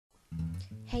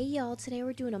Hey y'all, today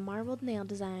we're doing a marbled nail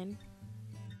design.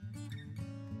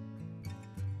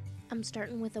 I'm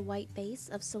starting with a white base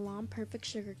of Salon Perfect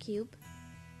Sugar Cube.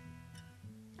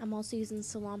 I'm also using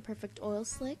Salon Perfect Oil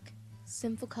Slick,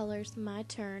 Sinful Colors My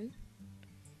Turn,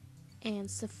 and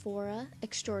Sephora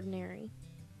Extraordinary.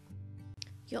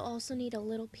 You'll also need a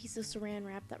little piece of Saran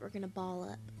wrap that we're going to ball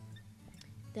up.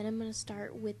 Then I'm going to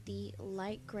start with the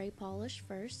light gray polish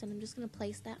first, and I'm just going to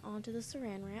place that onto the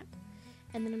Saran wrap,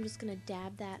 and then I'm just going to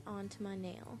dab that onto my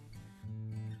nail.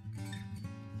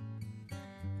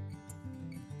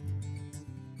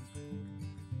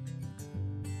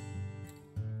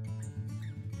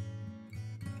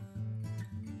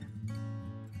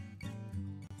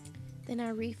 Then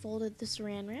I refolded the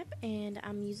Saran wrap, and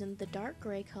I'm using the dark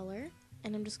gray color,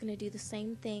 and I'm just going to do the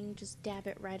same thing, just dab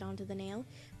it right onto the nail,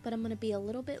 but I'm going to be a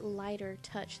little bit lighter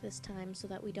touch this time so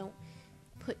that we don't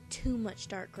put too much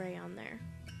dark gray on there.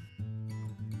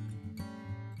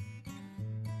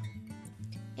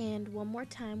 And one more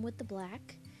time with the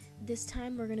black. This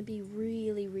time we're going to be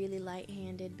really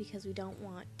light-handed because we don't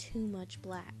want too much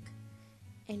black,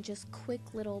 and just quick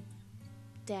little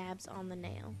dabs on the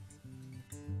nail.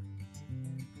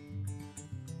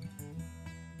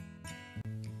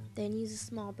 Then use a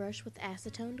small brush with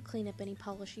acetone to clean up any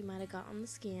polish you might have got on the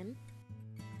skin.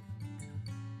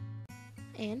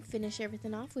 And finish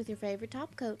everything off with your favorite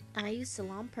top coat. I use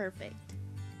Salon Perfect.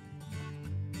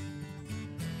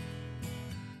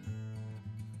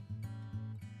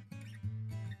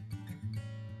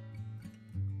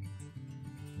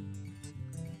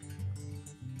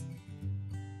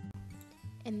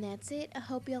 And that's it. I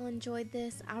hope y'all enjoyed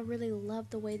this. I really love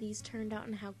the way these turned out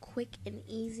and how quick and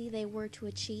easy they were to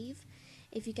achieve.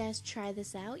 If you guys try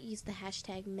this out, use the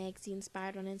hashtag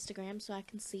MagsyInspired on Instagram so I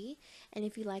can see. And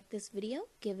if you like this video,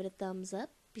 give it a thumbs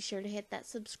up. Be sure to hit that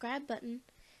subscribe button.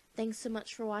 Thanks so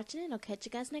much for watching, and I'll catch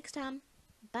you guys next time.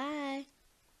 Bye!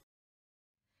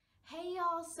 Hey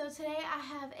y'all, so today I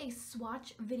have a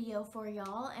swatch video for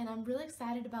y'all, and I'm really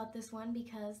excited about this one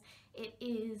because it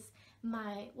is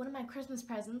one of my Christmas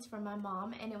presents from my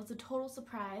mom, and it was a total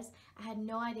surprise. I had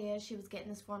no idea she was getting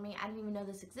this for me. I didn't even know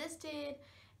this existed,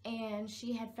 and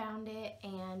she had found it,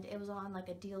 and it was on like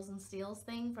a deals and steals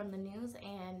thing from the news,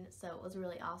 and so it was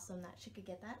really awesome that she could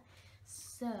get that.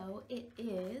 So it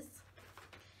is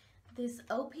this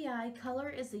OPI Color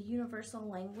is the Universal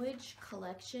Language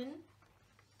collection.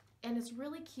 And it's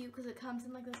really cute because it comes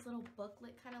in like this little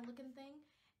booklet kind of looking thing.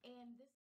 And this